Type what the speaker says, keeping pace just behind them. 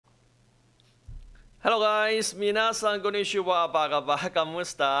Hello guys, minasan konnichiwa, apa kabar,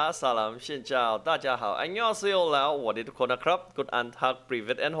 kamusta, salam, 现자, 大家好, 안녕하세요, 我的ทุกคนนะครับ Good antak,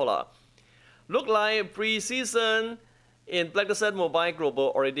 privet and hola. Look like pre-season in Black Desert Mobile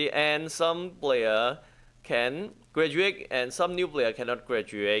Global already and some player can graduate and some new player cannot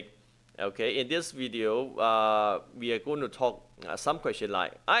graduate. Okay, in this video, we are going to talk some question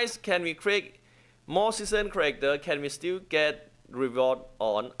like, Ice, can we create more season character? Can we still get reward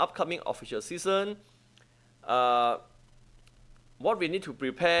on upcoming official season? What we need to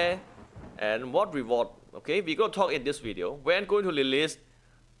prepare and what reward. Okay, we're going to talk in this video. We're going to release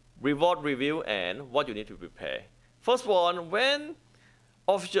reward review and what you need to prepare. First one, when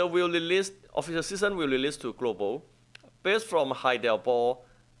official season will release to global based from high ball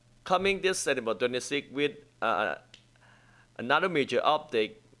coming this September 26 with another major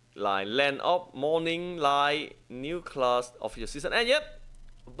update like land up morning light new class official season, and yep,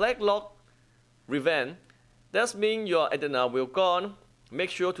 black lock revenge. That means your Edana will gone. Make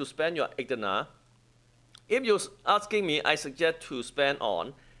sure to spend your Edana. If you're asking me, I suggest to spend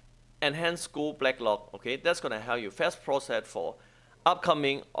on enhanced school black lock. Okay, that's gonna help you fast process for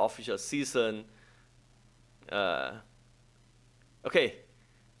upcoming official season. Okay,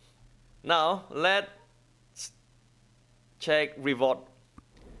 now let's check reward.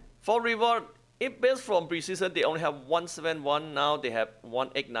 For reward, if based from pre-season they only have 171, now they have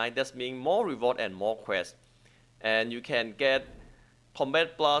 189. That means more reward and more quest. And you can get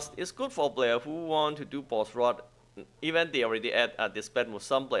combat plus. It's good for players who want to do boss rush. Even they already add this bad with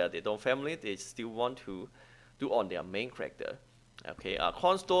some players, they don't family, they still want to do on their main character. Okay,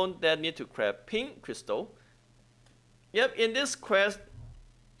 cornstone that need to grab pink crystal. Yep, in this quest,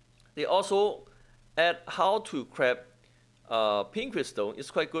 they also add how to grab pink crystal. It's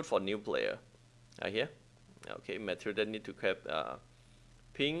quite good for new player. Here, okay, material that need to grab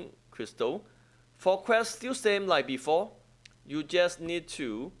pink crystal. For quest, still same like before. You just need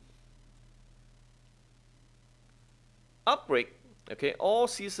to upgrade, okay, all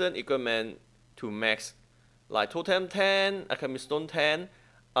season equipment to max, like totem 10, alchemy stone 10,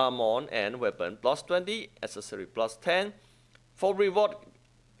 armor and weapon plus 20, accessory plus 10. For reward,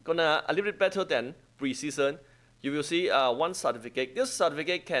 gonna a little bit better than pre-season. You will see one certificate. This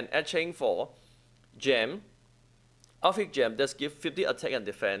certificate can exchange for gem, Outfit gem that give 50 attack and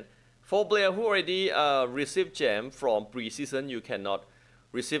defense. For players who already received gem from pre-season, you cannot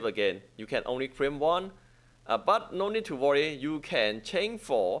receive again. You can only claim one, but no need to worry. You can change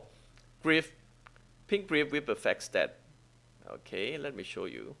for grief, pink grief with perfect stat. Okay, let me show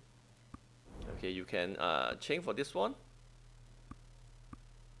you. Okay, you can change for this one.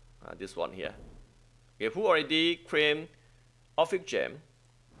 This one here. Okay, who already claimed Outfit gem.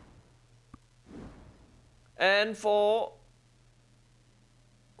 And for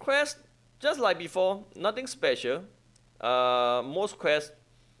quest, just like before, nothing special. Most quests,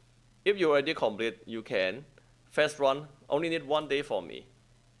 if you already complete, you can fast run. Only need 1 day for me.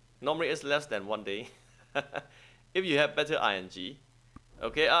 Normally it's less than 1 day. If you have better ING.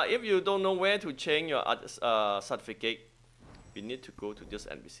 Okay, if you don't know where to change your certificate, we need to go to this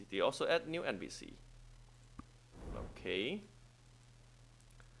NPC. They also add new NPC. Okay.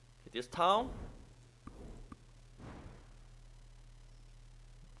 This town.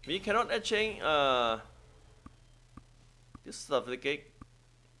 We cannot exchange this certificate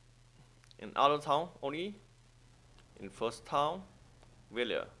in other town, only in first town.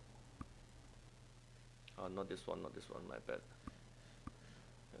 Where? Oh, not this one, my bad.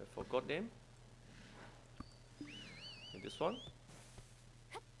 I forgot name. And this one.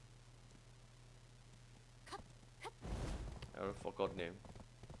 I forgot name.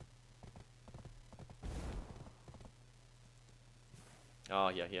 Oh,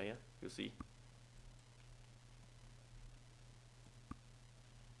 yeah, you see.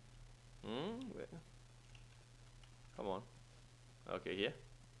 Wait. Come on. Okay, here.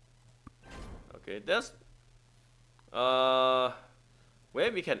 Okay, that's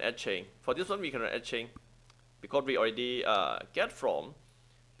where we can add chain. For this one, we cannot add chain because we already get from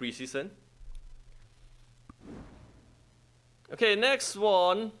pre-season. Okay, next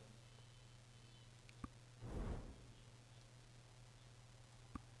one.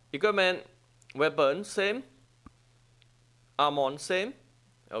 Equipment, weapon, same. Armor, same.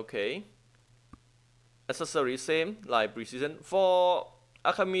 Okay. Accessory, same, like pre-season. For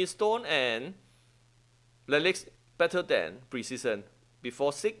alchemy stone and relics, better than pre-season.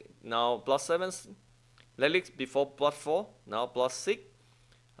 Before 6, now plus 7. Relics before plus 4, now plus 6.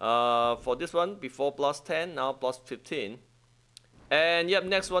 For this one, before plus 10, now plus 15. And yep,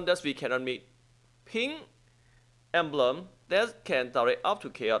 next one that we cannot meet. Pink Emblem that can direct up to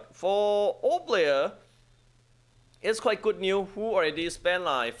chaos. For all player, it's quite good news who already spent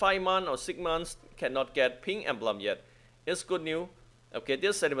like 5 months or 6 months cannot get pink emblem yet. It's good news. Okay,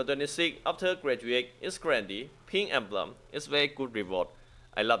 this September 26 after graduate is granted pink emblem. It's very good reward.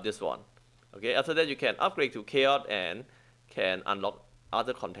 I love this one. Okay, after that you can upgrade to chaos and can unlock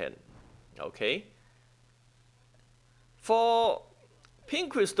other content. Okay. For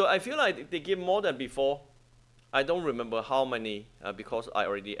pink crystal, I feel like they give more than before. I don't remember how many because I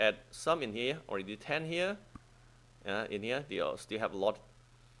already add some in here, already 10 here. In here, they still have a lot.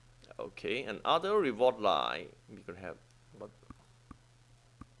 Okay, and other reward line we could have. What?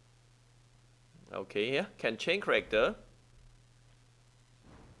 Okay, here can change character.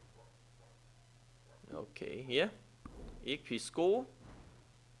 Okay, here XP score,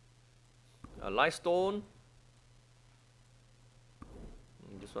 Lightstone.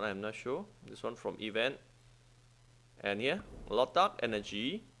 This one I'm not sure. This one from event. And here, a lot dark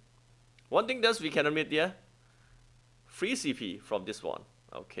energy. One thing that we can admit here, free CP from this one.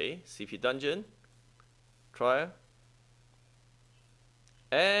 Okay, CP dungeon, trial,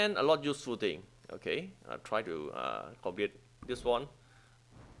 and a lot useful thing. Okay, I'll try to complete this one.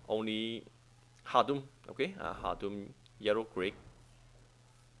 Only Hardum. Okay, Hardum Yellow Creek.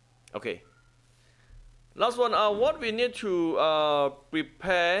 Okay. Last one, what we need to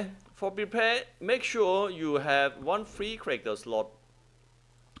prepare. For prepare, make sure you have 1 free character slot.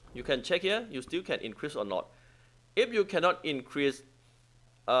 You can check here, you still can increase or not. If you cannot increase,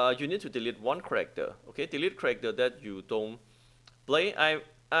 you need to delete 1 character. Okay, delete character that you don't play.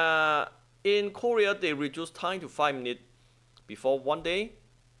 In Korea, they reduce time to 5 minutes before 1 day.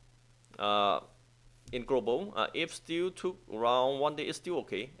 In global, if still took around 1 day, it's still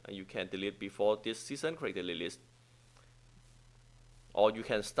okay. You can delete before this season character release, or you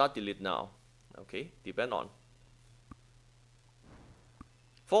can start delete now. Okay, depend on.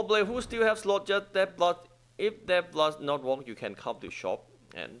 For player who still have slot, just that blood. If that blood not work, you can come to shop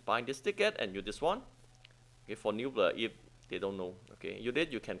and buy this ticket and use this one. Okay, for new player, if they don't know, okay, you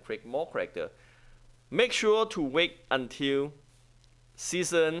can create more character. Make sure to wait until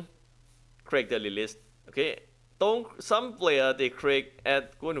season character release. Okay, some player they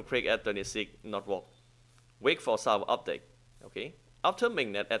going to create at 26 not work. Wait for server update. Okay, after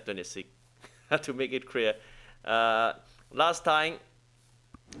mainnet at 26 to make it clear. Last time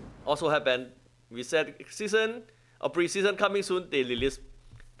also happened. We said season or pre-season coming soon. They release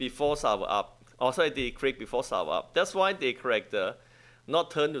before server up. Also they create before server up. That's why they character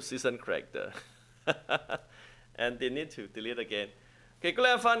not turn to season character. And they need to delete again. Okay, good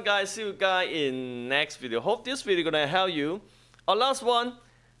have fun guys. See you guys in next video. Hope this video gonna help you. Our last one,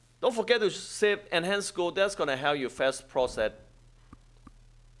 don't forget to save enhanced score. That's gonna help you fast process.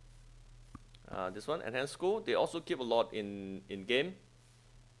 This one, enhanced score. They also give a lot in game.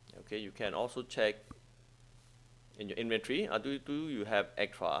 Okay, you can also check in your inventory. Do you have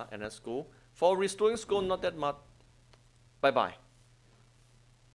extra enhanced score? For restoring score, not that much. Bye bye.